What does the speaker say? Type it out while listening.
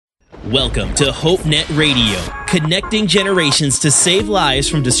Welcome to HopeNet Radio, connecting generations to save lives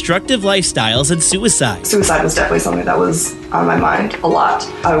from destructive lifestyles and suicide. Suicide was definitely something that was on my mind a lot.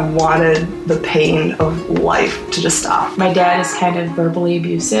 I wanted the pain of life to just stop. My dad is kind of verbally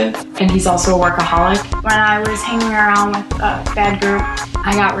abusive, and he's also a workaholic. When I was hanging around with a bad group,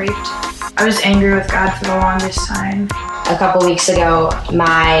 I got raped. I was angry with God for the longest time. A couple weeks ago,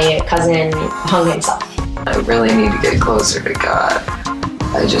 my cousin hung himself. I really need to get closer to God.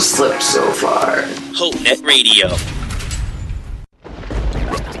 I just slipped so far. HopeNet Radio.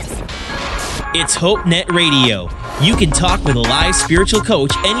 It's HopeNet Radio. You can talk with a live spiritual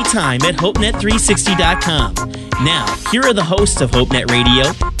coach anytime at HopeNet360.com. Now, here are the hosts of HopeNet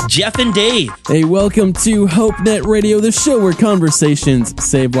Radio, Jeff and Dave. Hey, welcome to HopeNet Radio, the show where conversations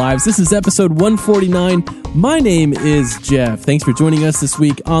save lives. This is episode 149. My name is Jeff. Thanks for joining us this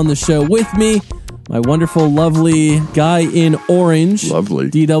week on the show with me. My wonderful, lovely guy in orange. Lovely.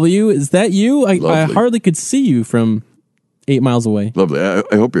 DW, is that you? I hardly could see you from 8 miles away. Lovely.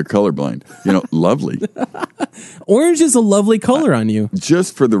 I hope you're colorblind. You know, lovely. Orange is a lovely color on you.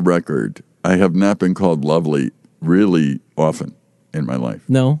 Just for the record, I have not been called lovely really often in my life.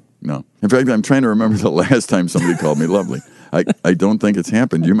 No? No. In fact, I'm trying to remember the last time somebody called me lovely. I don't think it's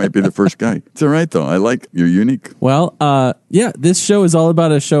happened. You might be the first guy. It's all right, though. You're unique. Well, yeah, this show is all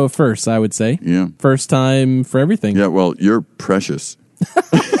about a show of firsts, I would say. Yeah. First time for everything. Yeah, well, you're precious.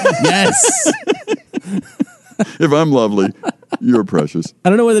 Yes. If I'm lovely, you're precious. I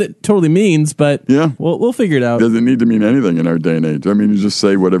don't know what it totally means, but yeah, we'll figure it out. Doesn't need to mean anything in our day and age. I mean, you just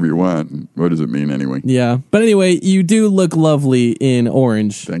say whatever you want. What does it mean anyway? Yeah. But anyway, you do look lovely in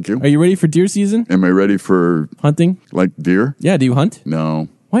orange. Thank you. Are you ready for deer season? Am I ready for hunting? Like deer? Yeah. Do you hunt? No.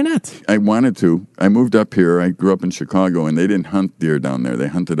 Why not? I wanted to. I moved up here. I grew up in Chicago, and they didn't hunt deer down there. They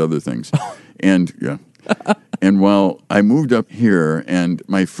hunted other things. And yeah. And while I moved up here, and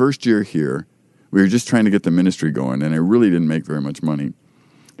my first year here, we were just trying to get the ministry going, and I really didn't make very much money.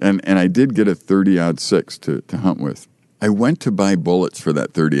 And I did get a 30-06 to hunt with. I went to buy bullets for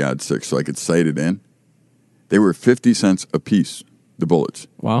that 30-06 so I could sight it in. They were 50 cents a piece, the bullets.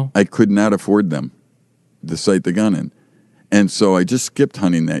 Wow. I could not afford them to sight the gun in. And so I just skipped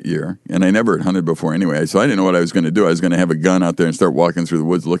hunting that year, and I never had hunted before anyway, so I didn't know what I was going to do. I was going to have a gun out there and start walking through the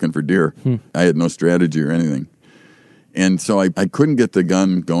woods looking for deer. I had no strategy or anything. And so I couldn't get the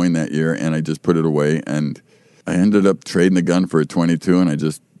gun going that year, and I just put it away, and I ended up trading the gun for a .22, and I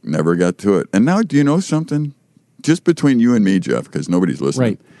just never got to it. And now, do you know something? Just between you and me, Jeff, because nobody's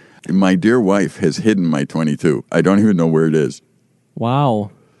listening. Right. My dear wife has hidden my .22. I don't even know where it is.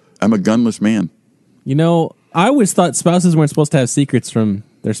 Wow. I'm a gunless man. You know, I always thought spouses weren't supposed to have secrets from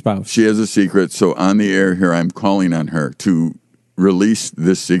their spouse. She has a secret, so on the air here, I'm calling on her to release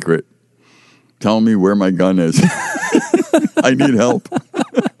this secret. Tell me where my gun is. I need help.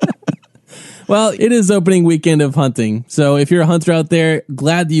 Well, it is opening weekend of hunting. So if you're a hunter out there,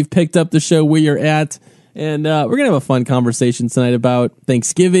 glad that you've picked up the show where you're at. And we're going to have a fun conversation tonight about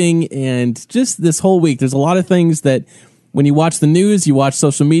Thanksgiving and just this whole week. There's a lot of things that when you watch the news, you watch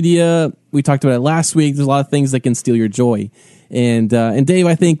social media, we talked about it last week, there's a lot of things that can steal your joy. And Dave,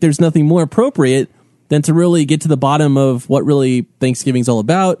 I think there's nothing more appropriate than to really get to the bottom of what really Thanksgiving's all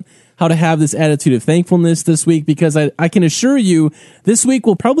about, how to have this attitude of thankfulness this week, because I can assure you this week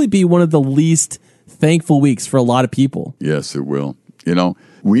will probably be one of the least thankful weeks for a lot of people. Yes, it will. You know,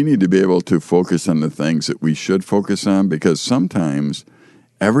 we need to be able to focus on the things that we should focus on, because sometimes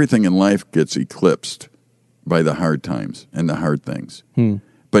everything in life gets eclipsed by the hard times and the hard things.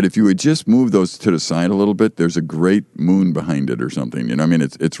 But if you would just move those to the side a little bit, there's a great moon behind it or something. You know, I mean,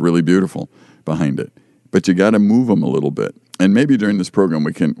 it's really beautiful behind it. But you got to move them a little bit. And maybe during this program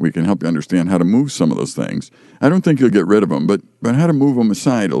we can help you understand how to move some of those things. I don't think you'll get rid of them, but how to move them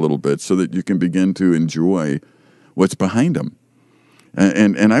aside a little bit so that you can begin to enjoy what's behind them.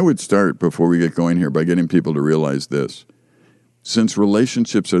 And I would start, before we get going here, by getting people to realize this. Since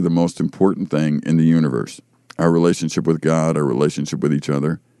relationships are the most important thing in the universe, our relationship with God, our relationship with each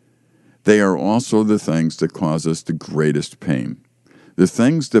other, they are also the things that cause us the greatest pain. The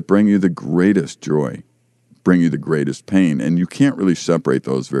things that bring you the greatest joy bring you the greatest pain, and you can't really separate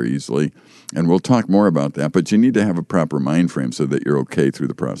those very easily. And we'll talk more about that, but you need to have a proper mind frame so that you're okay through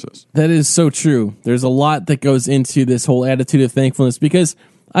the process. That is so true. There's a lot that goes into this whole attitude of thankfulness, because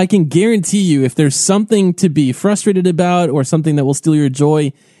I can guarantee you if there's something to be frustrated about or something that will steal your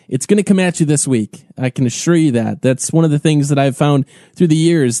joy, it's going to come at you this week. I can assure you that. That's one of the things that I've found through the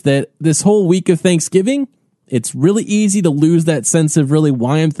years, that this whole week of Thanksgiving, it's really easy to lose that sense of really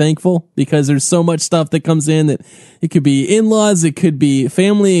why I'm thankful, because there's so much stuff that comes in that it could be in-laws, it could be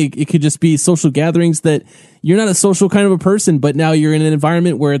family, it could just be social gatherings that you're not a social kind of a person, but now you're in an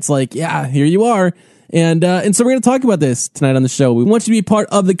environment where it's like, yeah, here you are. And so we're going to talk about this tonight on the show. We want you to be part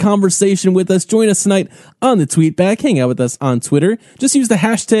of the conversation with us. Join us tonight on the Tweet Back. Hang out with us on Twitter. Just use the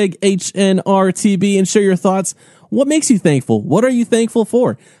hashtag HNRTB and share your thoughts. What makes you thankful? What are you thankful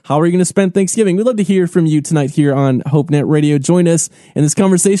for? How are you going to spend Thanksgiving? We'd love to hear from you tonight here on HopeNet Radio. Join us, and this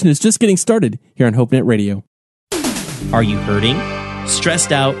conversation is just getting started here on HopeNet Radio. Are you hurting?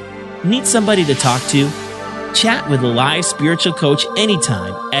 Stressed out? Need somebody to talk to? Chat with a live spiritual coach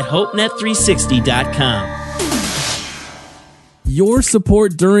anytime at HopeNet360.com. Your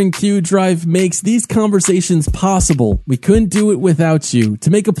support during Q Drive makes these conversations possible. We couldn't do it without you. To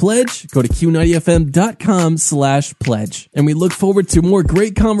make a pledge, go to Q90FM.com/pledge. And we look forward to more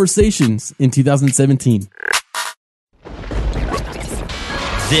great conversations in 2017.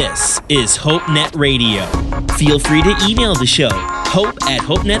 This is HopeNet Radio. Feel free to email the show,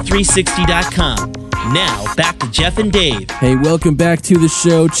 hope@HopeNet360.com. Now, back to Jeff and Dave. Hey, welcome back to the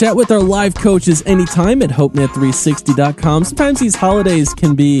show. Chat with our live coaches anytime at HopeNet360.com. Sometimes these holidays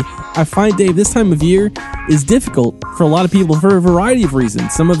can be, I find, Dave, this time of year is difficult for a lot of people for a variety of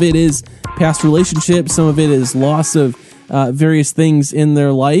reasons. Some of it is past relationships. Some of it is loss of various things in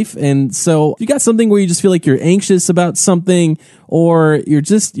their life. And so if you got something where you just feel like you're anxious about something, or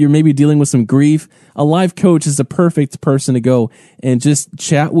you're maybe dealing with some grief, a live coach is the perfect person to go and just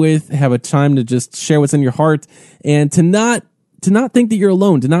chat with, have a time to just share what's in your heart, and to not think that you're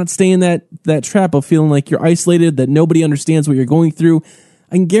alone, to not stay in that trap of feeling like you're isolated, that nobody understands what you're going through.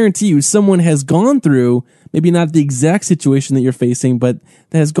 I can guarantee you someone has gone through, maybe not the exact situation that you're facing, but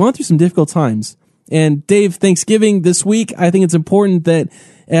that has gone through some difficult times. And Dave, Thanksgiving this week, I think it's important that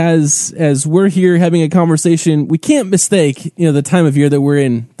as we're here having a conversation, we can't mistake, the time of year that we're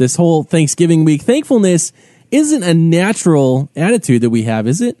in, this whole Thanksgiving week. Thankfulness isn't a natural attitude that we have,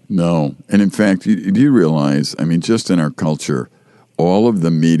 is it? No. And in fact, do you realize, just in our culture, all of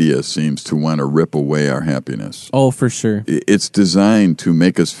the media seems to want to rip away our happiness. Oh, for sure. It's designed to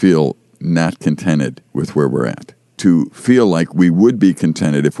make us feel not contented with where we're at, to feel like we would be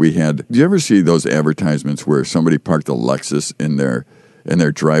contented if we had. Do you ever see those advertisements where somebody parked a Lexus in their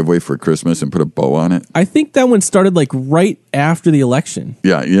driveway for Christmas and put a bow on it? I think that one started like right after the election.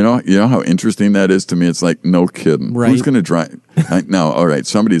 Yeah, you know how interesting that is to me? It's like, no kidding. Right. Who's going to drive? Now, all right,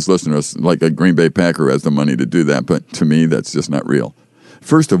 somebody's listening to us, like a Green Bay Packer who has the money to do that, but to me, that's just not real.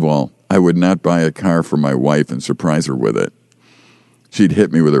 First of all, I would not buy a car for my wife and surprise her with it. She'd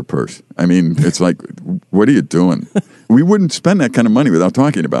hit me with her purse. It's like, what are you doing? We wouldn't spend that kind of money without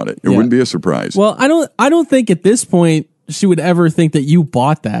talking about it. It wouldn't be a surprise. Well, I don't think at this point she would ever think that you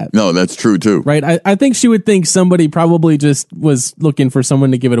bought that. No, that's true too. Right? I think she would think somebody probably just was looking for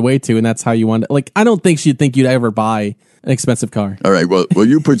someone to give it away to, and that's how you want it. Like, I don't think she'd think you'd ever buy an expensive car. All right, well,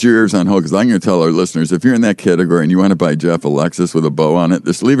 you put your ears on hold, because I'm going to tell our listeners, if you're in that category and you want to buy Jeff a Lexus with a bow on it,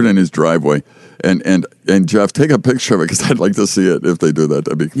 just leave it in his driveway. And Jeff, take a picture of it, because I'd like to see it if they do that.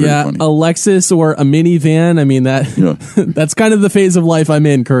 That'd be pretty funny. A Lexus or a minivan. That's kind of the phase of life I'm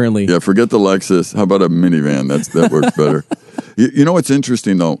in currently. Yeah, forget the Lexus. How about a minivan? That works better. You know what's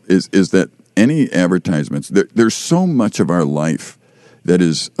interesting, though, is that any advertisements, there's so much of our life that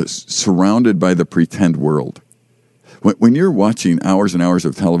is surrounded by the pretend world. When you're watching hours and hours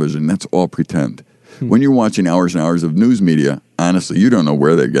of television, that's all pretend. When you're watching hours and hours of news media, honestly, you don't know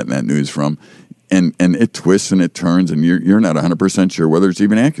where they're getting that news from. And it twists and it turns, and you're not 100% sure whether it's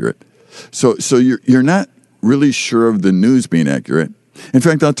even accurate. So you're not really sure of the news being accurate. In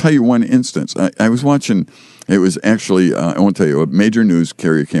fact, I'll tell you one instance. I was watching, it was actually, I won't tell you, a major news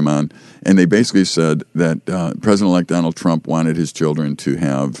carrier came on, and they basically said that President-elect Donald Trump wanted his children to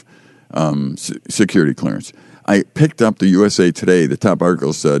have security clearance. I picked up the USA Today. The top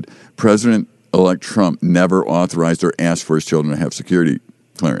article said, President-elect Trump never authorized or asked for his children to have security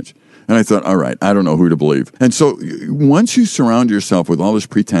clearance. And I thought, all right, I don't know who to believe. And so once you surround yourself with all this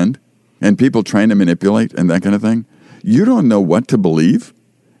pretend and people trying to manipulate and that kind of thing, you don't know what to believe.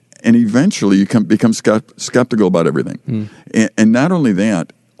 And eventually you become skeptical about everything. And not only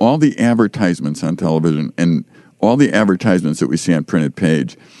that, all the advertisements on television and all the advertisements that we see on printed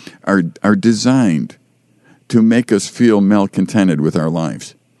page are designed to make us feel malcontented with our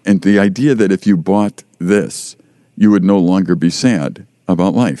lives. And the idea that if you bought this, you would no longer be sad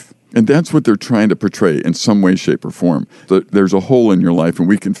about life. And that's what they're trying to portray in some way, shape, or form. There's a hole in your life, and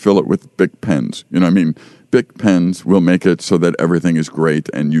we can fill it with Bic pens. Bic pens will make it so that everything is great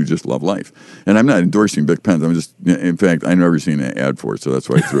and you just love life. And I'm not endorsing Bic pens. In fact, I've never seen an ad for it, so that's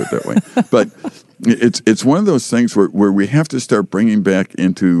why I threw it that way. But it's one of those things where we have to start bringing back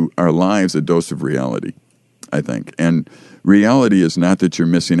into our lives a dose of reality, I think. And reality is not that you're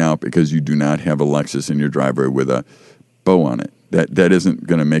missing out because you do not have a Lexus in your driveway with a bow on it. That isn't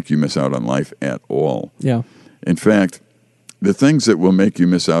going to make you miss out on life at all. Yeah. In fact, the things that will make you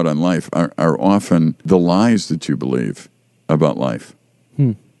miss out on life are often the lies that you believe about life.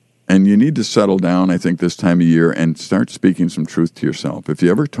 And you need to settle down, I think, this time of year and start speaking some truth to yourself. If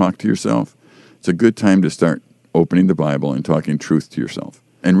you ever talk to yourself, it's a good time to start opening the Bible and talking truth to yourself.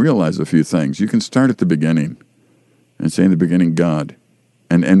 And realize a few things. You can start at the beginning and say in the beginning, God.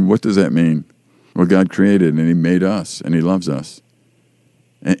 And what does that mean? Well, God created and He made us and He loves us.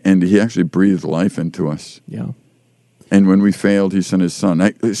 And He actually breathed life into us. Yeah. And when we failed, He sent His Son.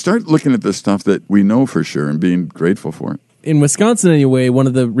 Start looking at the stuff that we know for sure and being grateful for it. In Wisconsin, anyway, one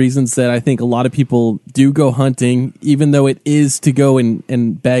of the reasons that I think a lot of people do go hunting, even though it is to go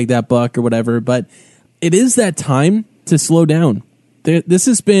and bag that buck or whatever, but it is that time to slow down. This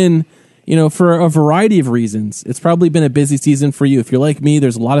has been, for a variety of reasons. It's probably been a busy season for you. If you're like me,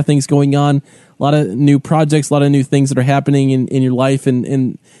 there's a lot of things going on, a lot of new projects, a lot of new things that are happening in your life.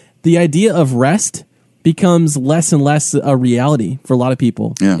 And the idea of rest becomes less and less a reality for a lot of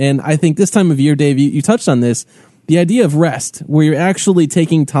people. Yeah. And I think this time of year, Dave, you touched on this. The idea of rest, where you're actually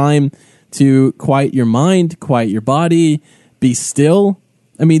taking time to quiet your mind, quiet your body, be still.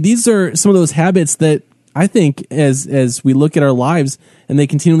 I mean, these are some of those habits that I think as we look at our lives and they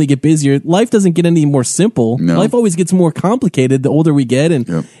continually get busier, life doesn't get any more simple. No. Life always gets more complicated the older we get.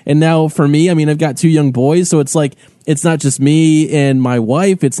 And now for me, I mean, I've got 2 young boys, so it's like, it's not just me and my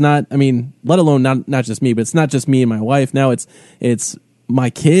wife. It's not, I mean, let alone not just me, but it's not just me and my wife. Now it's my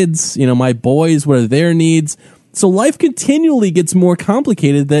kids, my boys, what are their needs? So life continually gets more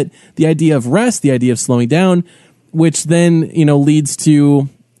complicated, that the idea of rest, the idea of slowing down, which then, leads to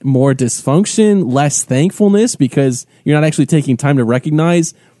more dysfunction, less thankfulness, because you're not actually taking time to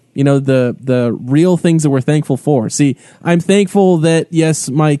recognize, the real things that we're thankful for. See, I'm thankful that, yes,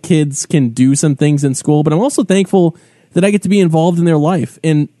 my kids can do some things in school, but I'm also thankful that I get to be involved in their life.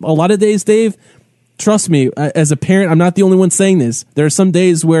 And a lot of days, Dave, trust me, as a parent, I'm not the only one saying this. There are some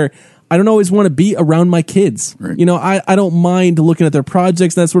days where I don't always want to be around my kids. Right. I don't mind looking at their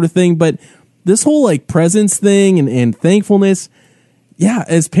projects, that sort of thing, but this whole presence thing and thankfulness, yeah,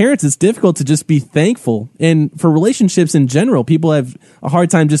 as parents, it's difficult to just be thankful. And for relationships in general, people have a hard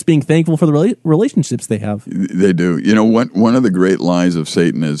time just being thankful for the relationships they have. They do. One of the great lies of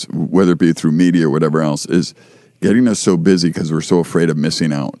Satan is, whether it be through media or whatever else, is getting us so busy because we're so afraid of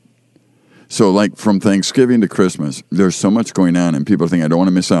missing out. So from Thanksgiving to Christmas, there's so much going on, and people think, I don't want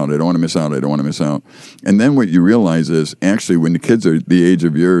to miss out, I don't want to miss out, I don't want to miss out. And then what you realize is, actually, when the kids are the age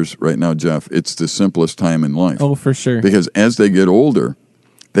of yours right now, Jeff, it's the simplest time in life. Oh, for sure. Because as they get older,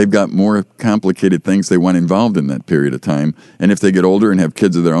 they've got more complicated things they want involved in that period of time. And if they get older and have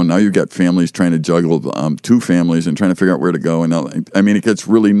kids of their own, now you've got families trying to juggle 2 families and trying to figure out where to go. And it gets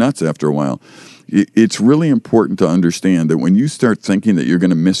really nuts after a while. It's really important to understand that when you start thinking that you're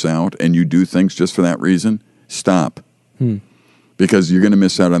going to miss out and you do things just for that reason, stop. Because you're going to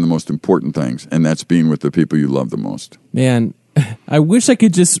miss out on the most important things, and that's being with the people you love the most. Man, I wish I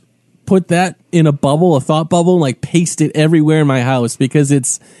could just put that in a bubble, a thought bubble, and paste it everywhere in my house, because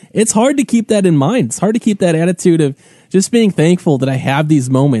it's hard to keep that in mind. It's hard to keep that attitude of just being thankful that I have these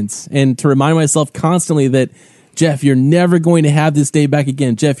moments, and to remind myself constantly that, Jeff, you're never going to have this day back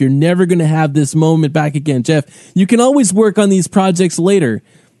again. Jeff, you're never going to have this moment back again. Jeff, you can always work on these projects later,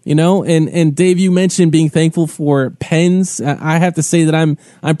 and Dave, you mentioned being thankful for pens. I have to say that I'm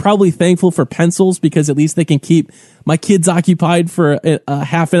probably thankful for pencils, because at least they can keep my kids occupied for a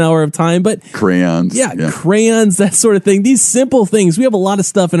half an hour of time. But crayons. Yeah, crayons, that sort of thing. These simple things. We have a lot of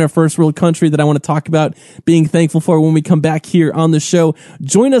stuff in our first world country that I want to talk about being thankful for when we come back here on the show.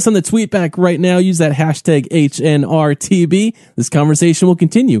 Join us on the tweet back right now. Use that hashtag HNRTB. This conversation will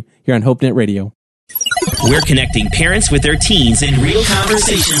continue here on HopeNet Radio. We're connecting parents with their teens in real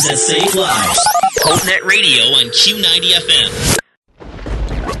conversations that save lives. HopeNet Radio on Q90 FM.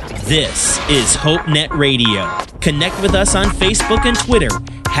 This is HopeNet Radio. Connect with us on Facebook and Twitter.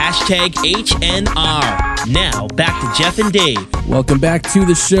 Hashtag HNR. Now, back to Jeff and Dave. Welcome back to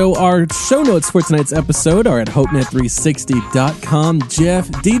the show. Our show notes for tonight's episode are at HopeNet360.com. Jeff,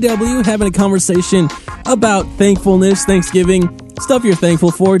 DW, having a conversation about thankfulness, Thanksgiving, stuff you're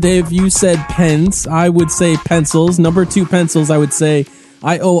thankful for. Dave, you said pens. I would say pencils. Number 2, pencils, I would say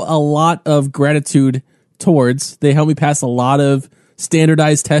I owe a lot of gratitude towards. They help me pass a lot of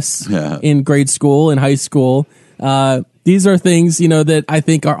standardized tests in grade school and high school. These are things, that I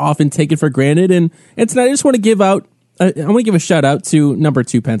think are often taken for granted. And tonight I just want to give out I want to give a shout out to number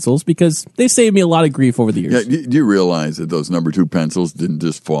 2 pencils because they saved me a lot of grief over the years. Yeah, do you realize that those number 2 pencils didn't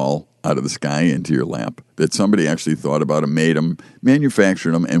just fall out of the sky into your lap? That somebody actually thought about them, made them,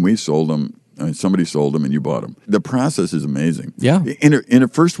 manufactured them, and we sold them. Somebody sold them and you bought them. The process is amazing. Yeah. In a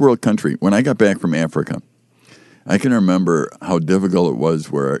first world country, when I got back from Africa, I can remember how difficult it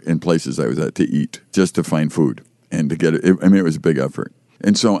was in places I was at to eat, just to find food and to get it. I mean, it was a big effort.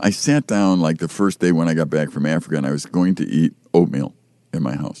 And so I sat down like the first day when I got back from Africa, and I was going to eat oatmeal in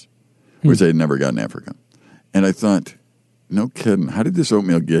my house, which I had never got in Africa. And I thought, no kidding, how did this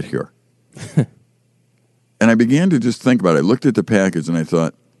oatmeal get here? And I began to just think about it. I looked at the package and I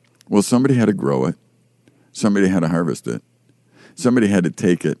thought, well, somebody had to grow it. Somebody had to harvest it. Somebody had to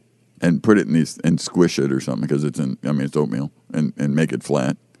take it and put it in these and squish it or something because it's oatmeal and make it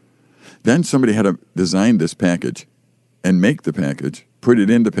flat. Then somebody had to design this package and make the package, put it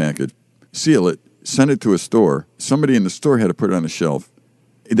in the package, seal it, send it to a store. Somebody in the store had to put it on a shelf.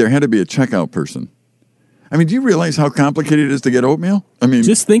 There had to be a checkout person. I mean, do you realize how complicated it is to get oatmeal? I mean,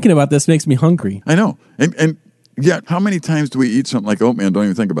 just thinking about this makes me hungry. I know. And yeah, how many times do we eat something like oatmeal and don't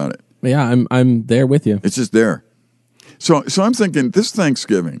even think about it? Yeah, I'm there with you. It's just there. So I'm thinking this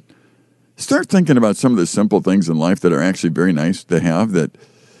Thanksgiving, start thinking about some of the simple things in life that are actually very nice to have that,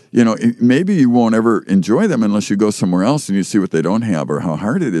 maybe you won't ever enjoy them unless you go somewhere else and you see what they don't have or how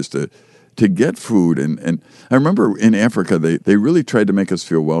hard it is to get food. And I remember in Africa, they really tried to make us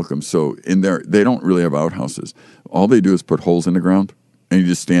feel welcome. So they don't really have outhouses. All they do is put holes in the ground and you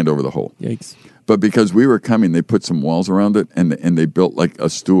just stand over the hole. Yikes. But because we were coming, they put some walls around it and they built like a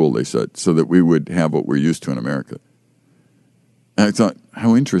stool, they said, so that we would have what we're used to in America. And I thought,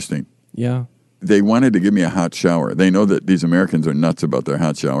 how interesting. Yeah. They wanted to give me a hot shower. They know that these Americans are nuts about their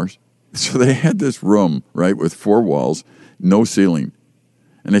hot showers. So they had this room, right, with 4 walls, no ceiling.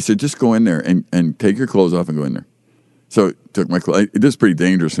 And they said, just go in there and take your clothes off and go in there. So I took my clothes. It is pretty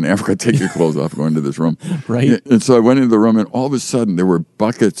dangerous in Africa. Take your clothes off and go into this room. Right. And so I went into the room, and all of a sudden there were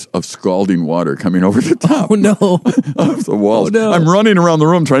buckets of scalding water coming over the top Oh, no. of the walls. Oh, no. I'm running around the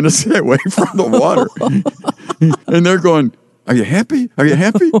room trying to stay away from the water. And they're going, are you happy? Are you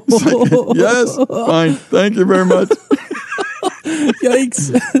happy? It's like, yes, fine. Thank you very much.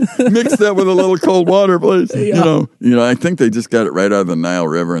 Yikes. Mix that with a little cold water, please. Yeah. I think they just got it right out of the Nile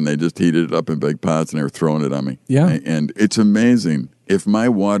River and they just heated it up in big pots and they were throwing it on me. Yeah. And it's amazing. If my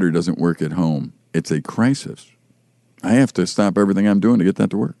water doesn't work at home, it's a crisis. I have to stop everything I'm doing to get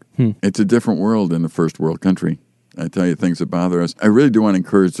that to work. It's a different world in the first world country. I tell you, things that bother us. I really do want to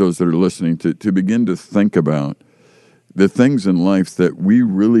encourage those that are listening to begin to think about the things in life that we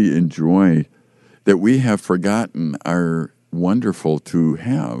really enjoy, that we have forgotten are wonderful to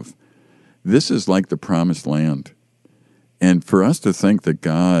have. This is like the promised land. And for us to think that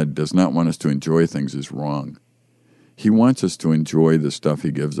God does not want us to enjoy things is wrong. He wants us to enjoy the stuff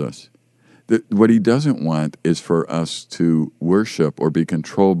he gives us. What he doesn't want is for us to worship or be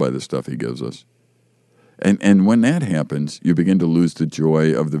controlled by the stuff he gives us. And when that happens, you begin to lose the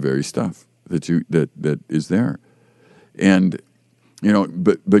joy of the very stuff that is there. And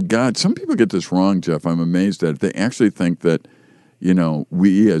but God, some people get this wrong, Jeff. I'm amazed at it. They actually think that,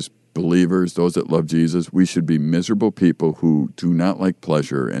 we as believers, those that love Jesus, we should be miserable people who do not like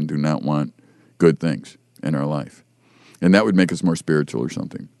pleasure and do not want good things in our life. And that would make us more spiritual or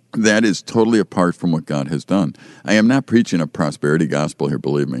something. That is totally apart from what God has done. I am not preaching a prosperity gospel here,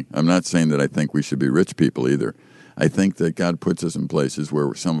 believe me. I'm not saying that I think we should be rich people either. I think that God puts us in places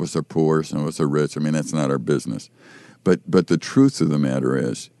where some of us are poor, some of us are rich. I mean, that's not our business. But the truth of the matter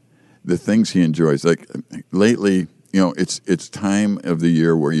is, the things he enjoys. Like lately, it's time of the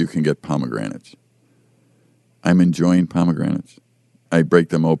year where you can get pomegranates. I'm enjoying pomegranates. I break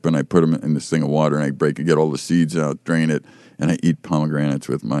them open, I put them in this thing of water, and I get all the seeds out, drain it, and I eat pomegranates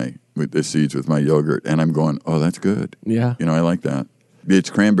with the seeds with my yogurt. And I'm going, oh, that's good. Yeah. I like that. It's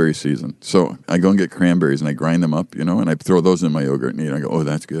cranberry season. So I go and get cranberries and I grind them up, and I throw those in my yogurt and eat. I go, oh,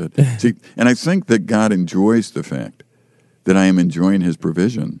 that's good. See, and I think that God enjoys the fact that I am enjoying his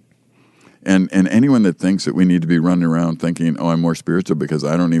provision. And anyone that thinks that we need to be running around thinking, oh, I'm more spiritual because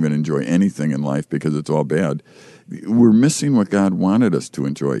I don't even enjoy anything in life because it's all bad, we're missing what God wanted us to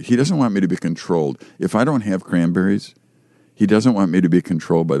enjoy. He doesn't want me to be controlled. If I don't have cranberries, he doesn't want me to be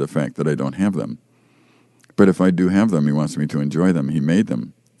controlled by the fact that I don't have them. But if I do have them, he wants me to enjoy them. He made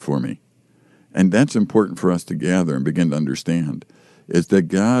them for me. And that's important for us to gather and begin to understand, is that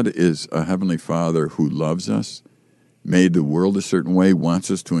God is a heavenly Father who loves us, made the world a certain way, wants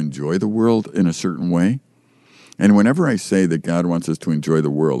us to enjoy the world in a certain way. And whenever I say that God wants us to enjoy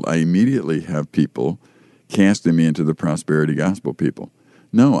the world, I immediately have people casting me into the prosperity gospel people.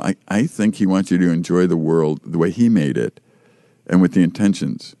 No, I think he wants you to enjoy the world the way he made it and with the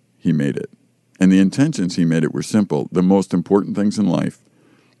intentions he made it. And the intentions he made it were simple. The most important things in life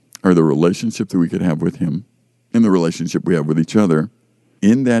are the relationship that we could have with him and the relationship we have with each other.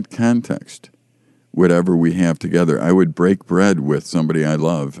 In that context, whatever we have together, I would break bread with somebody I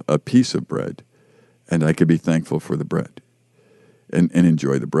love, a piece of bread, and I could be thankful for the bread and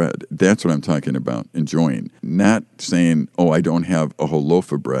enjoy the bread. That's what I'm talking about, enjoying. Not saying, oh, I don't have a whole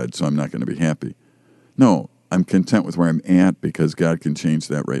loaf of bread, so I'm not going to be happy. No, I'm content with where I'm at because God can change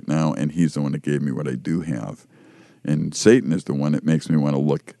that right now, and he's the one that gave me what I do have. And Satan is the one that makes me want to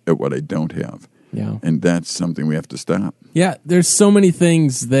look at what I don't have. Yeah. And that's something we have to stop. Yeah, there's so many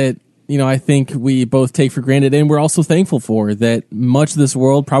things that, I think we both take for granted and we're also thankful for that much of this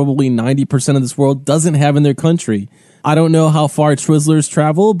world, probably 90% of this world, doesn't have in their country. I don't know how far Twizzlers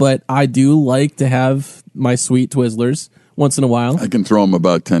travel, but I do like to have my sweet Twizzlers once in a while. I can throw them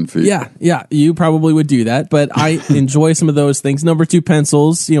about 10 feet. Yeah, you probably would do that, but I enjoy some of those things. Number 2,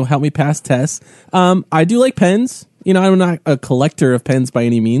 pencils, help me pass tests. I do like pens. I'm not a collector of pens by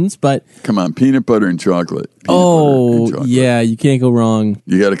any means, but... Come on, peanut butter and chocolate. Yeah, you can't go wrong.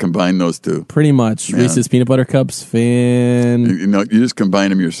 You got to combine those two. Pretty much. Man. Reese's Peanut Butter Cups, You just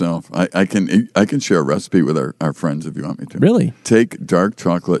combine them yourself. I can share a recipe with our friends if you want me to. Really? Take dark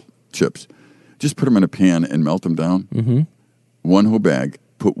chocolate chips. Just put them in a pan and melt them down. Mm-hmm. One whole bag.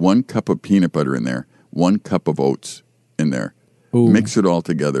 Put 1 cup of peanut butter in there. 1 cup of oats in there. Ooh. Mix it all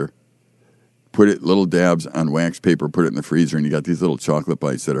together. Put it little dabs on wax paper, put it in the freezer, and you got these little chocolate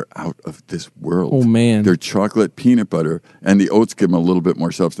bites that are out of this world. Oh, man. They're chocolate peanut butter, and the oats give them a little bit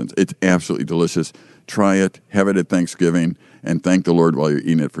more substance. It's absolutely delicious. Try it. Have it at Thanksgiving, and thank the Lord while you're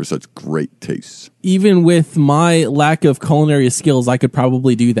eating it for such great tastes. Even with my lack of culinary skills, I could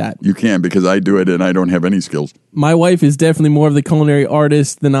probably do that. You can, because I do it, and I don't have any skills. My wife is definitely more of the culinary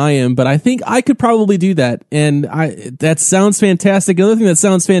artist than I am, but I think I could probably do that. And that sounds fantastic. Another thing that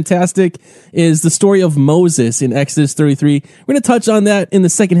sounds fantastic is the story of Moses in Exodus 33. We're going to touch on that in the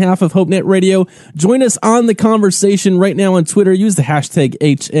second half of HopeNet Radio. Join us on the conversation right now on Twitter. Use the hashtag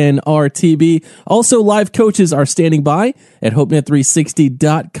HNRTB. Also, live coaches are standing by at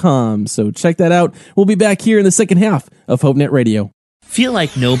HopeNet360.com. So check that out. We'll be back here in the second half of HopeNet Radio. Feel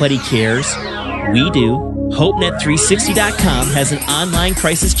like nobody cares? We do. HopeNet360.com has an online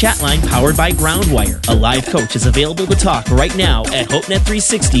crisis chat line powered by Groundwire. A live coach is available to talk right now at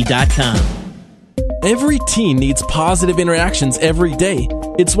HopeNet360.com. Every teen needs positive interactions every day.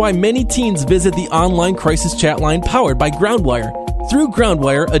 It's why many teens visit the online crisis chat line powered by Groundwire. Through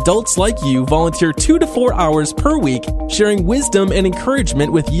Groundwire, adults like you volunteer 2 to 4 hours per week, sharing wisdom and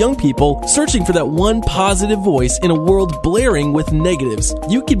encouragement with young people searching for that one positive voice in a world blaring with negatives.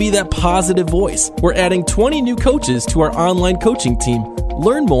 You can be that positive voice. We're adding 20 new coaches to our online coaching team.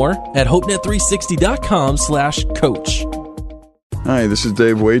 Learn more at HopeNet360.com/coach. Hi, this is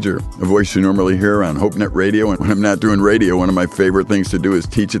Dave Wager, a voice you normally hear on HopeNet Radio. And when I'm not doing radio, one of my favorite things to do is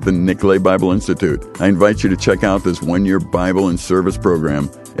teach at the Nicolet Bible Institute. I invite you to check out this 1-year Bible and service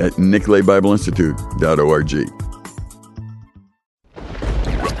program at nicoletbibleinstitute.org.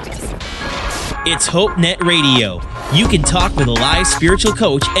 It's HopeNet Radio. You can talk with a live spiritual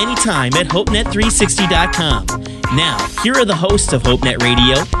coach anytime at HopeNet360.com. Now, here are the hosts of HopeNet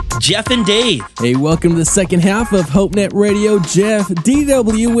Radio, Jeff and Dave. Hey, welcome to the second half of HopeNet Radio. Jeff,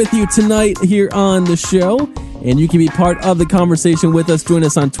 DW with you tonight here on the show. And you can be part of the conversation with us. Join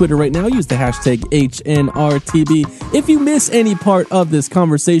us on Twitter right now. Use the hashtag HNRTB. If you miss any part of this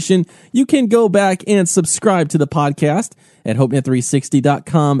conversation, you can go back and subscribe to the podcast at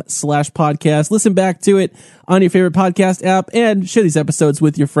HopeNet360.com/podcast. Listen back to it on your favorite podcast app and share these episodes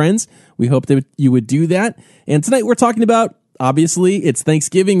with your friends. We hope that you would do that. And tonight we're talking about, obviously, it's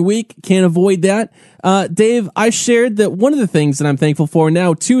Thanksgiving week. Can't avoid that. Dave, I shared that one of the things that I'm thankful for,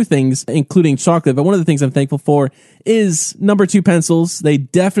 now 2 things, including chocolate, but one of the things I'm thankful for is number 2 pencils. They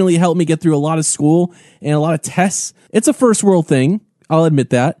definitely helped me get through a lot of school and a lot of tests. It's a first world thing. I'll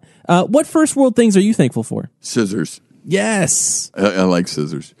admit that. What first world things are you thankful for? Scissors. Yes. I like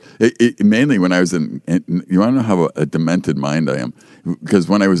scissors. Mainly when I was you want to know how a demented mind I am? Because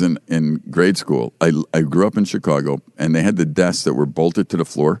when I was in grade school, I grew up in Chicago, and they had the desks that were bolted to the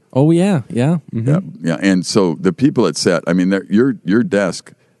floor. Oh, yeah. Mm-hmm. Yeah. And so the people that sat, I mean, your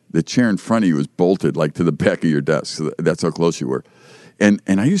desk, the chair in front of you was bolted like to the back of your desk. So that's how close you were. And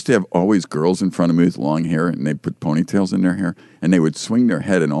I used to have always girls in front of me with long hair, and they put ponytails in their hair, and they would swing their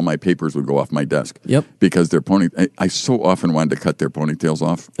head, and all my papers would go off my desk. Yep. Because their I so often wanted to cut their ponytails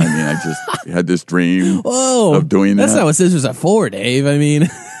off. I mean, I just had this dream of doing that. That's not what scissors are for, Dave. I mean...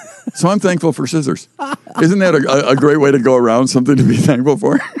 So I'm thankful for scissors. Isn't that a great way to go around, something to be thankful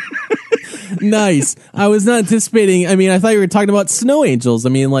for? Nice. I was not anticipating. I mean, I thought you were talking about snow angels. I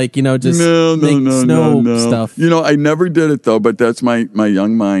mean, like, just snow stuff. I never did it, though, but that's my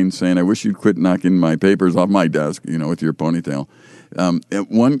young mind saying, I wish you'd quit knocking my papers off my desk, with your ponytail.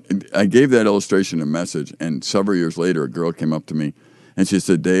 I gave that illustration a message, and several years later, a girl came up to me, and she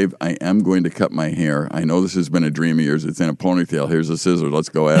said, Dave, I am going to cut my hair. I know this has been a dream of yours. It's in a ponytail. Here's a scissor. Let's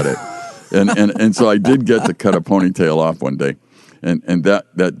go at it. and so I did get to cut a ponytail off one day. And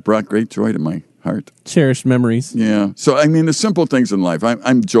that brought great joy to my heart. Cherished memories. Yeah. So, I mean, the simple things in life,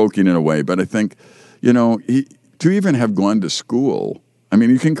 I'm joking in a way, but I think, to even have gone to school, I mean,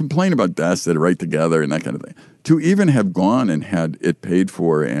 you can complain about desks that are right together and that kind of thing. To even have gone and had it paid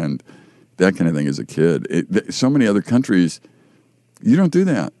for and that kind of thing as a kid. So many other countries, you don't do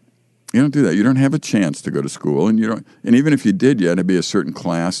that. You don't have a chance to go to school, and even if you did, you had to be a certain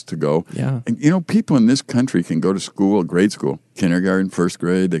class to go. Yeah. And people in this country can go to school, grade school, kindergarten, first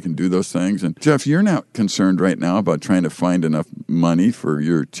grade. They can do those things. And Jeff, you're not concerned right now about trying to find enough money for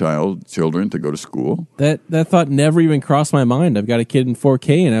your children to go to school? That thought never even crossed my mind. I've got a kid in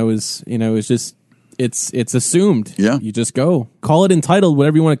 4K, and I was, it's just it's assumed. Yeah. You just go. Call it entitled,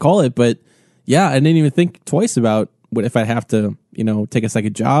 whatever you want to call it, but yeah, I didn't even think twice about what if I have to, take a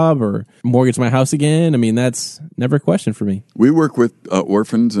second job or mortgage my house again. I mean, that's never a question for me. We work with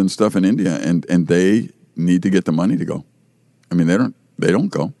orphans and stuff in India, and they need to get the money to go. I mean, they don't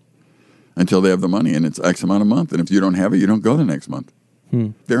go until they have the money, and it's X amount a month. And if you don't have it, you don't go the next month.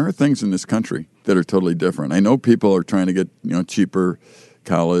 There are things in this country that are totally different. I know people are trying to get cheaper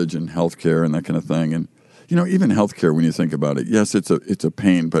college and health care and that kind of thing. And even health care, when you think about it, yes, it's a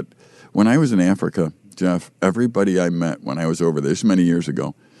pain. But when I was in Africa, Jeff, everybody I met when I was over there, this many years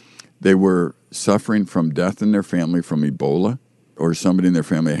ago, they were suffering from death in their family from Ebola, or somebody in their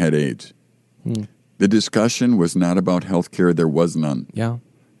family had AIDS. The discussion was not about health care. There was none. Yeah.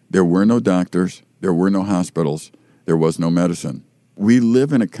 There were no doctors. There were no hospitals. There was no medicine. We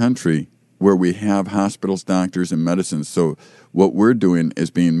live in a country where we have hospitals, doctors, and medicines. So what we're doing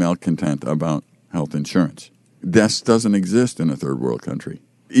is being malcontent about health insurance. This doesn't exist in a third world country.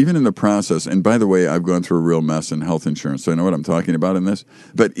 Even in the process, and by the way, I've gone through a real mess in health insurance, so I know what I'm talking about in this.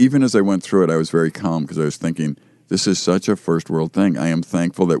 But even as I went through it, I was very calm because I was thinking, this is such a first world thing. I am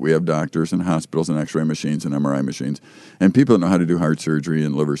thankful that we have doctors and hospitals and x-ray machines and MRI machines and people that know how to do heart surgery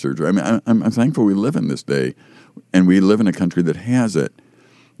and liver surgery. I mean, I'm thankful we live in this day, and we live in a country that has it.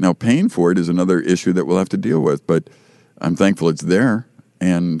 Now, paying for it is another issue that we'll have to deal with, but I'm thankful it's there.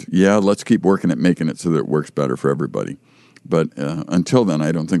 And yeah, let's keep working at making it so that it works better for everybody. But until then,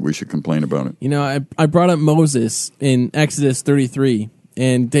 I don't think we should complain about it. I brought up Moses in Exodus 33.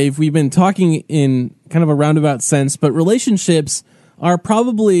 And Dave, we've been talking in kind of a roundabout sense, but relationships are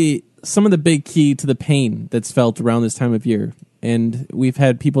probably some of the big key to the pain that's felt around this time of year. And we've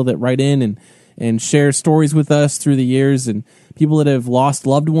had people that write in and share stories with us through the years, and people that have lost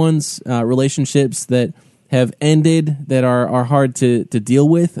loved ones, relationships that have ended that are hard to deal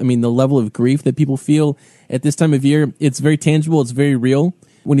with. I mean, the level of grief that people feel at this time of year, it's very tangible, it's very real.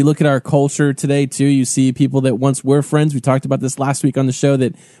 When you look at our culture today, too, you see people that once were friends. We talked about this last week on the show,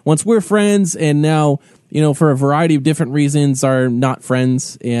 that once we're friends and now, for a variety of different reasons are not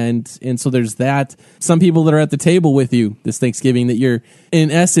friends. And so there's that. Some people that are at the table with you this Thanksgiving that you're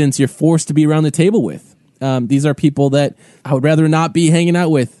forced to be around the table with. These are people that I would rather not be hanging out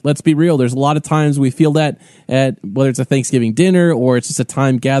with. Let's be real. There's a lot of times we feel that at whether it's a Thanksgiving dinner or it's just a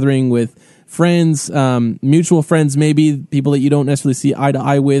time gathering with friends, mutual friends, maybe people that you don't necessarily see eye to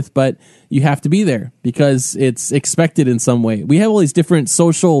eye with, but you have to be there because it's expected in some way. We have all these different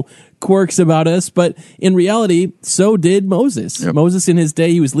social quirks about us, but in reality, so did Moses. Yep. Moses in his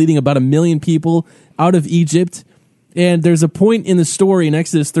day, he was leading about 1 million people out of Egypt. And there's a point in the story in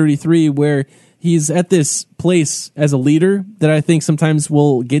Exodus 33 where he's at this place as a leader that I think sometimes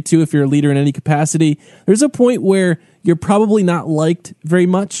we'll get to if you're a leader in any capacity. There's a point where you're probably not liked very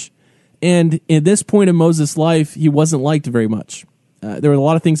much. And at this point in Moses' life, he wasn't liked very much. There were a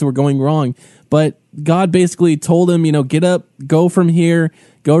lot of things that were going wrong. But God basically told him, get up, go from here,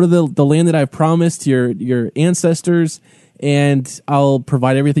 go to the land that I've promised your ancestors, and I'll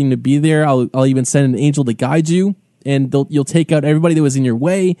provide everything to be there. I'll even send an angel to guide you, and you'll take out everybody that was in your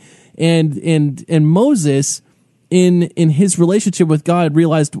way. And Moses, in his relationship with God,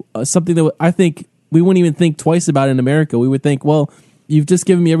 realized something that I think we wouldn't even think twice about in America. We would think, well, you've just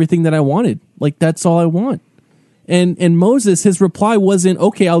given me everything that I wanted. Like, that's all I want. And Moses, his reply wasn't,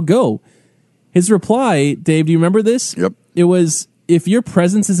 okay, I'll go. His reply, Dave, do you remember this? Yep. It was, if your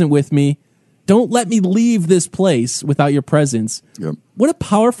presence isn't with me, don't let me leave this place without your presence. Yep. What a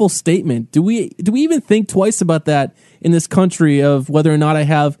powerful statement. Do we even think twice about that in this country of whether or not I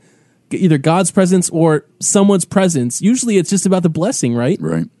have either God's presence or someone's presence? Usually it's just about the blessing, right?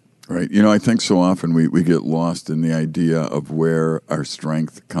 Right. You know, I think so often we get lost in the idea of where our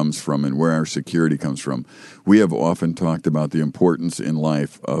strength comes from and where our security comes from. We have often talked about the importance in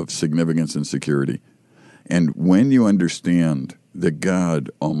life of significance and security. And when you understand that God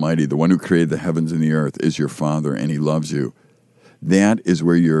Almighty, the one who created the heavens and the earth, is your Father and He loves you, that is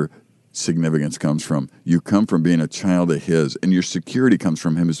where your significance comes from. You come from being a child of His, and your security comes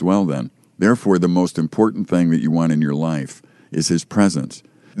from Him as well then. Therefore, the most important thing that you want in your life is His presence.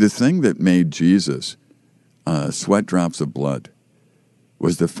 The thing that made Jesus sweat drops of blood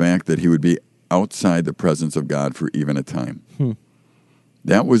was the fact that He would be outside the presence of God for even a time.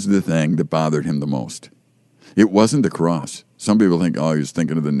 That was the thing that bothered Him the most. It wasn't the cross. Some people think, oh, he was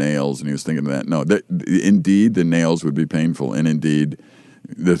thinking of the nails and he was thinking of that. No, indeed the nails would be painful, and indeed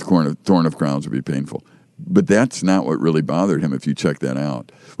the thorn of crowns would be painful. But that's not what really bothered Him if you check that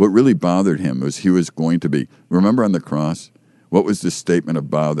out. What really bothered Him was He was going to be, remember on the cross, what was the statement of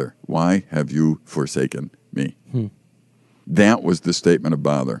bother? Why have you forsaken me? That was the statement of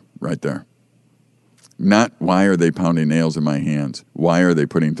bother right there. Not why are they pounding nails in my hands? Why are they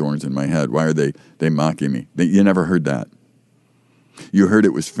putting thorns in my head? Why are they mocking me? You never heard that. You heard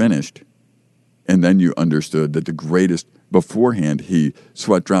it was finished, and then you understood that the greatest, beforehand, He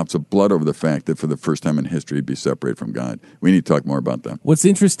sweat drops of blood over the fact that for the first time in history He'd be separated from God. We need to talk more about that. What's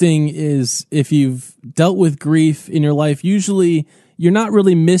interesting is if you've dealt with grief in your life, usually you're not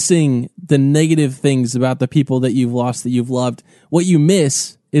really missing the negative things about the people that you've lost, that you've loved. What you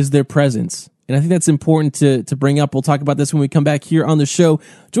miss is their presence. And I think that's important to bring up. We'll talk about this when we come back here on the show.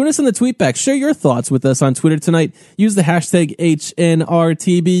 Join us on the tweetback. Share your thoughts with us on Twitter tonight. Use the hashtag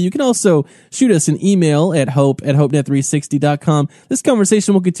HNRTB. You can also shoot us an email at hope@hopenet360.com. This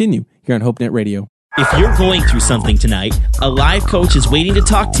conversation will continue here on HopeNet Radio. If you're going through something tonight, a live coach is waiting to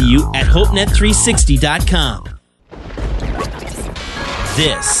talk to you at HopeNet360.com.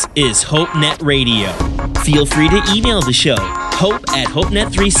 This is HopeNet Radio. Feel free to email the show,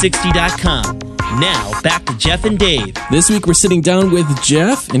 hope@hopenet360.com. Now, back to Jeff and Dave. This week we're sitting down with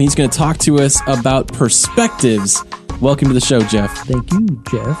Jeff, and he's going to talk to us about perspectives. Welcome to the show, Jeff. Thank you,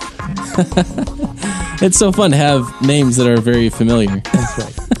 Jeff. It's so fun to have names that are very familiar. That's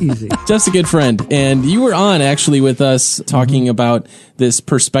right. Easy. Jeff's a good friend, and you were on actually with us talking about this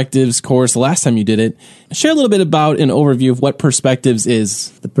Perspectives course the last time you did it. Share a little bit about an overview of what Perspectives is.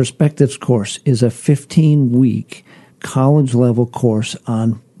 The Perspectives course is a 15-week college-level course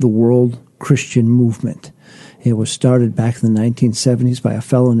on the world Christian movement. It was started back in the 1970s by a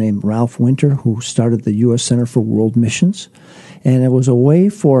fellow named Ralph Winter, who started the U.S. Center for World Missions. And it was a way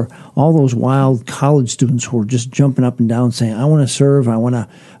for all those wild college students who were just jumping up and down saying, I want to serve, I want to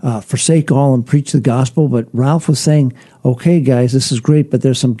forsake all and preach the gospel. But Ralph was saying, okay, guys, this is great, but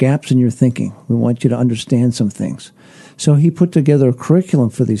there's some gaps in your thinking. We want you to understand some things. So he put together a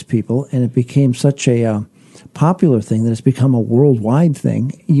curriculum for these people, and it became such a popular thing that it's become a worldwide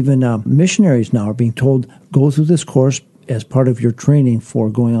thing. Even missionaries now are being told, go through this course as part of your training for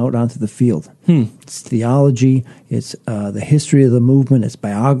going out onto the field. It's theology, it's the history of the movement, it's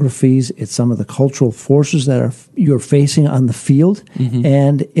biographies, it's some of the cultural forces that you're facing on the field,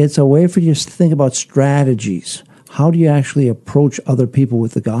 and it's a way for you to think about strategies. How do you actually approach other people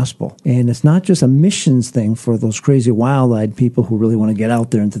with the gospel? And it's not just a missions thing for those crazy wild-eyed people who really want to get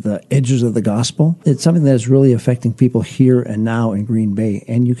out there into the edges of the gospel. It's something that is really affecting people here and now in Green Bay.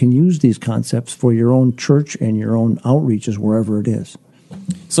 And you can use these concepts for your own church and your own outreaches wherever it is.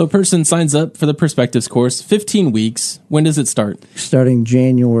 So a person signs up for the Perspectives course, 15 weeks. When does it start? Starting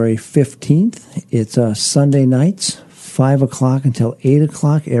January 15th. It's Sunday nights, 5 o'clock until 8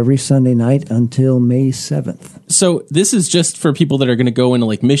 o'clock every Sunday night until May 7th. So this is just for people that are going to go into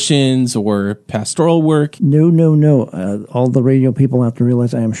like missions or pastoral work? No. All the radio people have to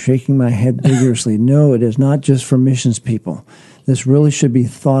realize I am shaking my head vigorously. No, it is not just for missions people. This really should be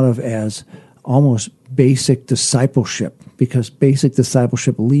thought of as almost basic discipleship, because basic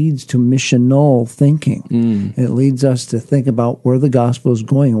discipleship leads to missional thinking. It leads us to think about where the gospel is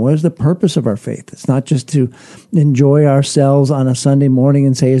going. What is the purpose of our faith? It's not just to enjoy ourselves on a Sunday morning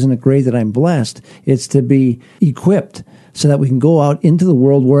and say, isn't it great that I'm blessed? It's to be equipped so that we can go out into the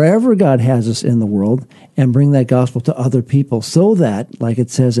world, wherever God has us in the world, and bring that gospel to other people, so that, like it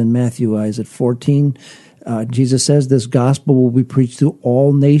says in Matthew, is it 14, Jesus says this gospel will be preached to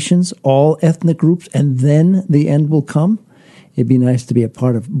all nations, all ethnic groups, and then the end will come. it'd be nice to be a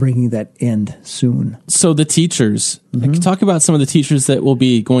part of bringing that end soon. So the teachers, talk about some of the teachers that will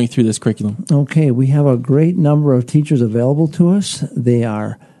be going through this curriculum. Okay, we have a great number of teachers available to us. They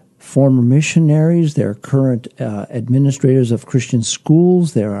are former missionaries, they're current administrators of Christian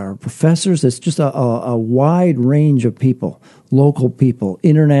schools, there are professors. It's just a wide range of people, local people,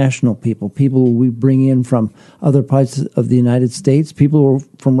 international people, people who we bring in from other parts of the United States, people who are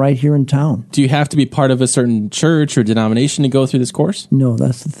from right here in town. Do you have to be part of a certain church or denomination to go through this course? No,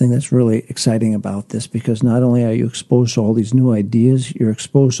 that's the thing that's really exciting about this, because not only are you exposed to all these new ideas, you're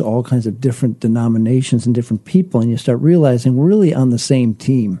exposed to all kinds of different denominations and different people, and you start realizing we're really on the same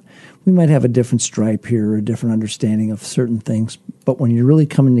team. We might have a different stripe here or a different understanding of certain things, but when you're really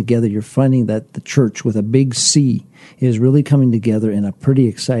coming together, you're finding that the church with a big C is really coming together in a pretty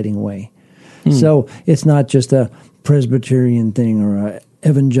exciting way. So it's not just a Presbyterian thing or a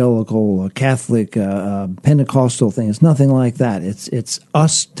evangelical, a Catholic, Pentecostal thing. It's nothing like that. It's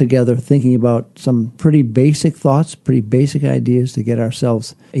us together thinking about some pretty basic thoughts, pretty basic ideas to get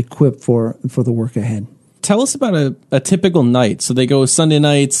ourselves equipped for the work ahead. Tell us about a typical night. So they go Sunday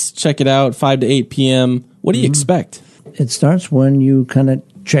nights, check it out, 5 to 8 p.m. What do you expect? It starts when you kind of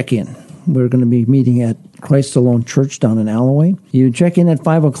check in. We're going to be meeting at Christ Alone Church down in Alloway. You check in at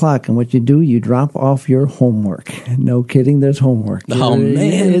 5 o'clock, and what you do, you drop off your homework. No kidding, there's homework. Oh,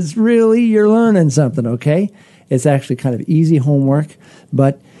 man. It's really, you're learning something, okay? It's actually kind of easy homework,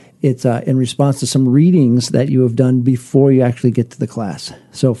 but it's in response to some readings that you have done before you actually get to the class.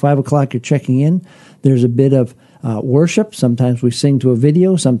 So 5 o'clock, you're checking in. There's a bit of worship. Sometimes we sing to a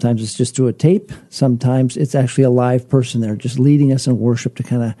video. Sometimes it's just to a tape. Sometimes it's actually a live person there just leading us in worship to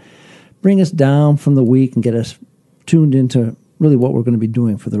kind of bring us down from the week and get us tuned into really what we're going to be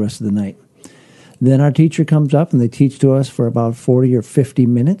doing for the rest of the night. Then our teacher comes up and they teach to us for about 40 or 50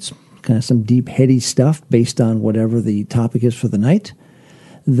 minutes, kind of some deep, heady stuff based on whatever the topic is for the night.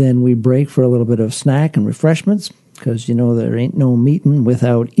 Then we break for a little bit of snack and refreshments, because, you know, there ain't no meeting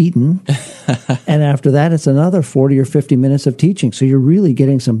without eating. And after that, it's another 40 or 50 minutes of teaching. So you're really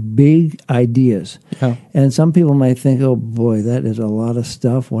getting some big ideas. Yeah. And some people might think, oh, boy, that is a lot of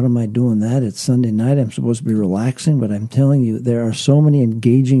stuff. What am I doing that? It's Sunday night. I'm supposed to be relaxing. But I'm telling you, there are so many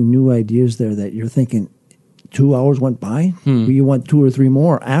engaging new ideas there that you're thinking 2 hours went by. You want 2 or 3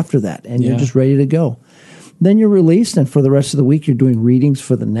 more after that, and you're just ready to go. Then you're released, and for the rest of the week, you're doing readings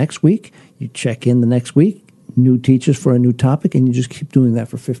for the next week. You check in the next week, new teachers for a new topic, and you just keep doing that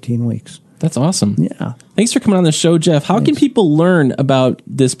for 15 weeks. That's awesome. Yeah. Thanks for coming on the show, Jeff. How can people learn about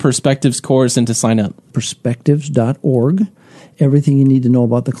this Perspectives course and to sign up? Perspectives.org. Everything you need to know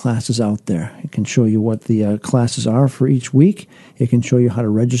about the classes out there. It can show you what the classes are for each week. It can show you how to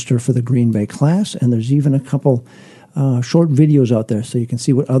register for the Green Bay class, and there's even a couple short videos out there so you can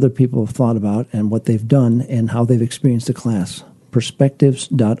see what other people have thought about and what they've done and how they've experienced the class.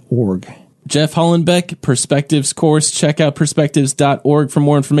 Perspectives.org. Jeff Hollenbeck, Perspectives course. Check out perspectives.org for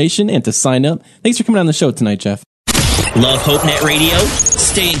more information and to sign up. Thanks for coming on the show tonight, Jeff. Love HopeNet Radio?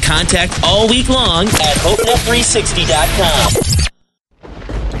 Stay in contact all week long at HopeNet360.com.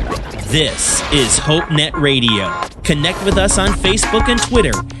 This is HopeNet Radio. Connect with us on Facebook and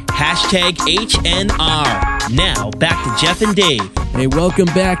Twitter. #HNR. Now, back to Jeff and Dave. Hey, welcome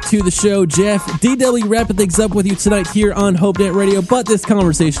back to the show, Jeff. DW wrapping things up with you tonight here on HopeNet Radio, but this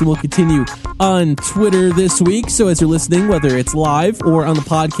conversation will continue on Twitter this week. So as you're listening, whether it's live or on the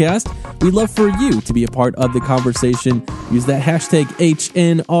podcast, we'd love for you to be a part of the conversation. Use that hashtag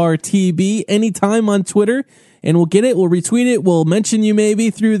HNRTB anytime on Twitter, and we'll get it, we'll retweet it, we'll mention you maybe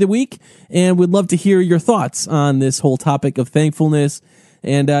through the week, and we'd love to hear your thoughts on this whole topic of thankfulness.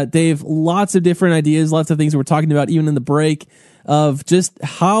 And Dave, lots of different ideas, lots of things we're talking about even in the break of just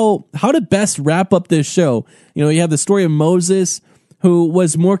how to best wrap up this show. You know, you have the story of Moses, who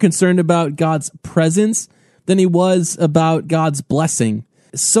was more concerned about God's presence than he was about God's blessing.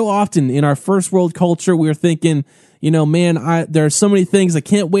 So often in our first world culture, we're thinking, you know, man, there are so many things, I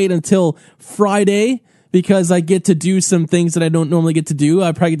can't wait until Friday because I get to do some things that I don't normally get to do.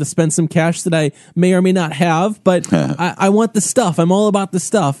 I probably get to spend some cash that I may or may not have, but I want the stuff. I'm all about the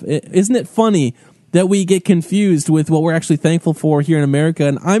stuff. Isn't it funny that we get confused with what we're actually thankful for here in America?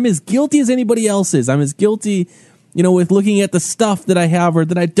 And I'm as guilty as anybody else is. I'm as guilty, you know, with looking at the stuff that I have or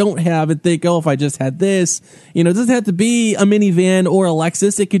that I don't have and think, oh, if I just had this, you know, it doesn't have to be a minivan or a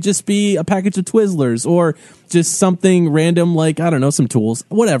Lexus. It could just be a package of Twizzlers or just something random like, I don't know, some tools,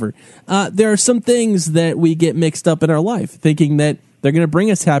 whatever. There are some things that we get mixed up in our life thinking that they're going to bring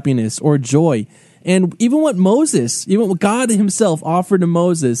us happiness or joy. And even what God himself offered to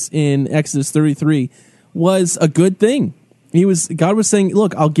Moses in Exodus 33 was a good thing. God was saying,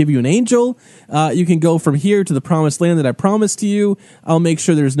 look, I'll give you an angel. You can go from here to the promised land that I promised to you. I'll make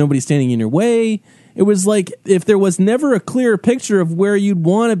sure there's nobody standing in your way. It was like if there was never a clearer picture of where you'd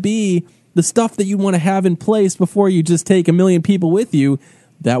want to be, the stuff that you want to have in place before you just take 1 million people with you,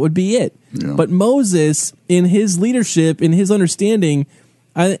 that would be it. Yeah. But Moses, in his leadership, in his understanding,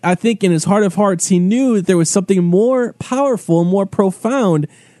 I think in his heart of hearts, he knew that there was something more powerful, more profound,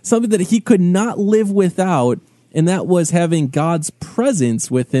 something that he could not live without, and that was having God's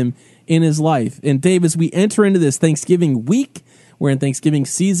presence with him in his life. And Dave, as we enter into this Thanksgiving week, we're in Thanksgiving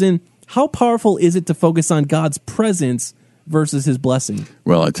season, how powerful is it to focus on God's presence versus his blessing?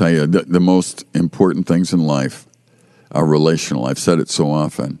 Well, I tell you, the most important things in life are relational. I've said it so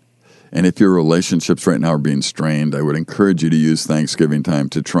often. And if your relationships right now are being strained, I would encourage you to use Thanksgiving time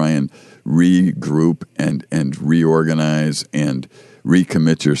to try and regroup and reorganize and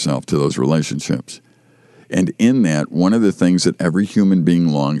recommit yourself to those relationships. And in that, one of the things that every human being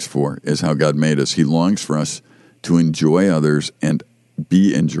longs for is how God made us. He longs for us to enjoy others and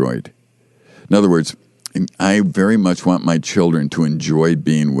be enjoyed. In other words, I very much want my children to enjoy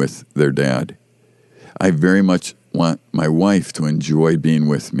being with their dad. I very much want my wife to enjoy being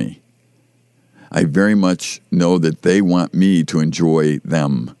with me. I very much know that they want me to enjoy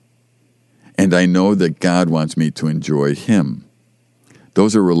them. And I know that God wants me to enjoy him.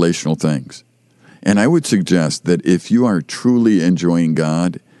 Those are relational things. And I would suggest that if you are truly enjoying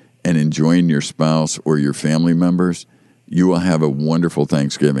God and enjoying your spouse or your family members, you will have a wonderful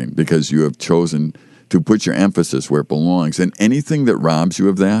Thanksgiving because you have chosen to put your emphasis where it belongs. And anything that robs you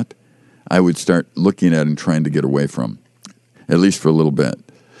of that, I would start looking at and trying to get away from, at least for a little bit.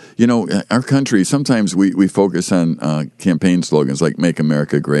 You know, our country, sometimes we focus on campaign slogans like Make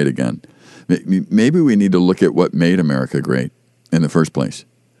America Great Again. Maybe we need to look at what made America great in the first place.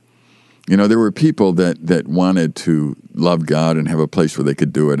 You know, there were people that wanted to love God and have a place where they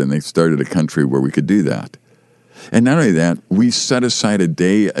could do it, and they started a country where we could do that. And not only that, we set aside a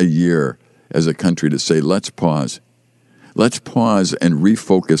day a year as a country to say, let's pause. Let's pause and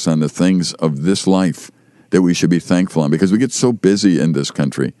refocus on the things of this life that we should be thankful on, because we get so busy in this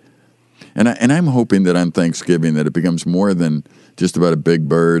country. And I'm hoping that on Thanksgiving that it becomes more than just about a big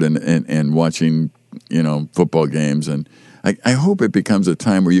bird and watching, you know, football games. And I hope it becomes a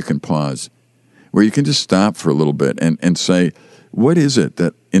time where you can pause, where you can just stop for a little bit and say, what is it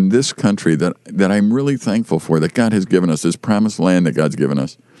that in this country that I'm really thankful for, that God has given us, this promised land that God's given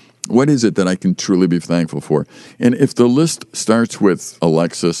us? What is it that I can truly be thankful for? And if the list starts with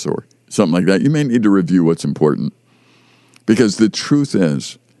Alexis or something like that, you may need to review what's important. Because the truth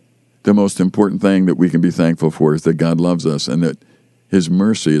is, the most important thing that we can be thankful for is that God loves us and that his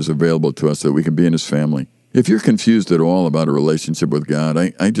mercy is available to us, that we can be in his family. If you're confused at all about a relationship with God,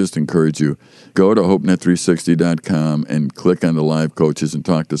 I just encourage you, go to HopeNet360.com and click on the live coaches and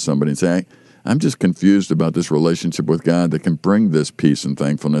talk to somebody and say, I'm just confused about this relationship with God that can bring this peace and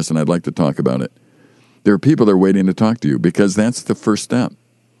thankfulness, and I'd like to talk about it. There are people that are waiting to talk to you because that's the first step.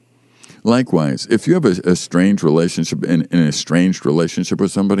 Likewise, if you have a strange relationship, an estranged relationship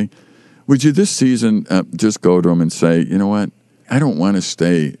with somebody, would you this season just go to them and say, you know what, I don't want to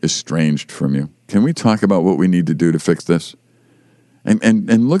stay estranged from you. Can we talk about what we need to do to fix this?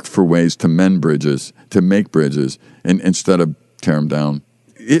 And look for ways to mend bridges, to make bridges, and instead of tear them down.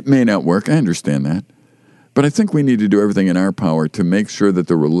 It may not work, I understand that. But I think we need to do everything in our power to make sure that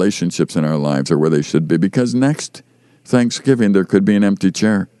the relationships in our lives are where they should be, because next Thanksgiving there could be an empty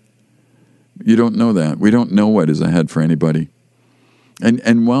chair. You don't know that. We don't know what is ahead for anybody.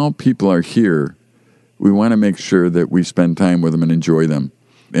 And while people are here, we want to make sure that we spend time with them and enjoy them.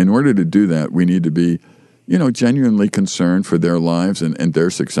 In order to do that, we need to be, genuinely concerned for their lives and their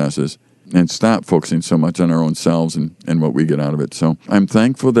successes, and stop focusing so much on our own selves and what we get out of it. So I'm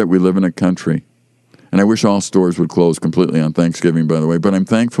thankful that we live in a country, and I wish all stores would close completely on Thanksgiving, by the way, but I'm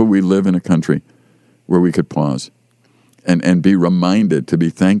thankful we live in a country where we could pause and be reminded to be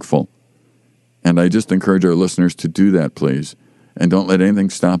thankful. And I just encourage our listeners to do that, please. And don't let anything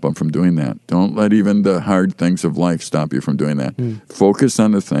stop them from doing that. Don't let even the hard things of life stop you from doing that. Focus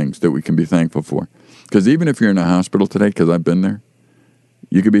on the things that we can be thankful for. Because even if you're in a hospital today, because I've been there,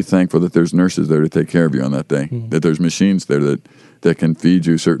 you could be thankful that there's nurses there to take care of you on that day, that there's machines there that can feed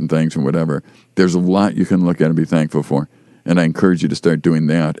you certain things and whatever. There's a lot you can look at and be thankful for. And I encourage you to start doing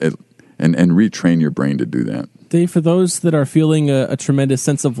that and retrain your brain to do that. Dave, for those that are feeling a tremendous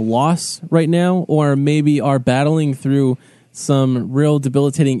sense of loss right now, or maybe are battling through some real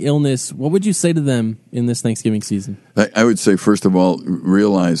debilitating illness, what would you say to them in this Thanksgiving season? I would say, first of all,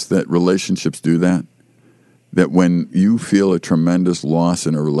 realize that relationships do that. That when you feel a tremendous loss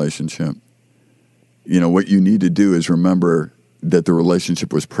in a relationship, what you need to do is remember that the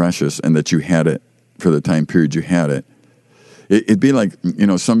relationship was precious and that you had it for the time period you had it. It'd be like,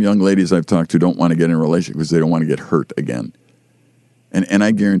 some young ladies I've talked to don't want to get in a relationship because they don't want to get hurt again. And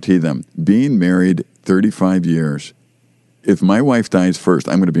I guarantee them, being married 35 years, if my wife dies first,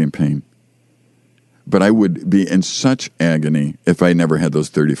 I'm going to be in pain. But I would be in such agony if I never had those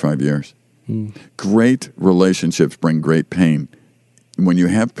 35 years. Great relationships bring great pain. When you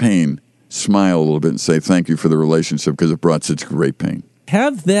have pain, smile a little bit and say thank you for the relationship because it brought such great pain.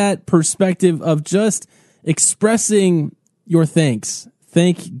 Have that perspective of just expressing your thanks.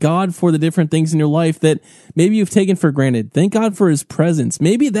 Thank God for the different things in your life that maybe you've taken for granted. Thank God for his presence.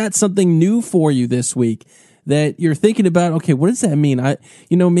 Maybe that's something new for you this week that you're thinking about. Okay, what does that mean?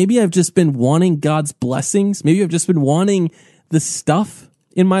 Maybe I've just been wanting God's blessings. Maybe I've just been wanting the stuff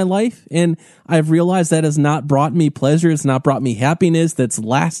in my life, and I've realized that has not brought me pleasure. It's not brought me happiness that's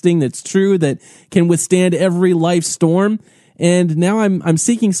lasting, that's true, that can withstand every life storm. And now I'm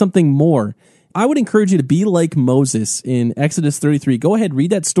seeking something more. I would encourage you to be like Moses in Exodus 33. Go ahead,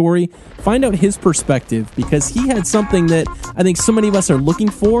 read that story, find out his perspective, because he had something that I think so many of us are looking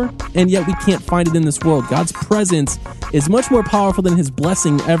for, and yet we can't find it in this world. God's presence is much more powerful than his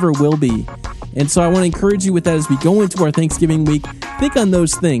blessing ever will be. And so I want to encourage you with that as we go into our Thanksgiving week. Think on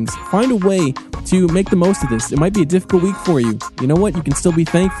those things. Find a way to make the most of this. It might be a difficult week for you. You know what? You can still be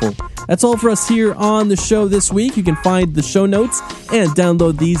thankful. That's all for us here on the show this week. You can find the show notes and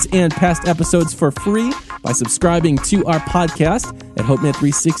download these and past episodes for free by subscribing to our podcast at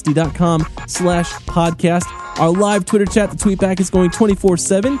HopeNet360.com/podcast. Our live Twitter chat, the tweetback, is going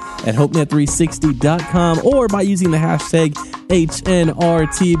 24/7 at HopeNet360.com or by using the hashtag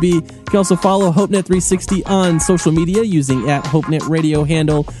HNRTB. You can also follow HopeNet360 on social media using @HopeNetRadio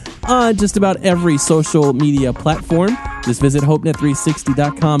handle on just about every social media platform. Just visit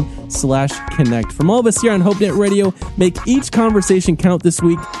HopeNet360.com/connect. From all of us here on HopeNet Radio, make each conversation count this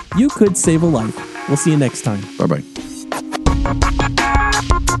week. You could save a life. We'll see you next time. Bye-bye.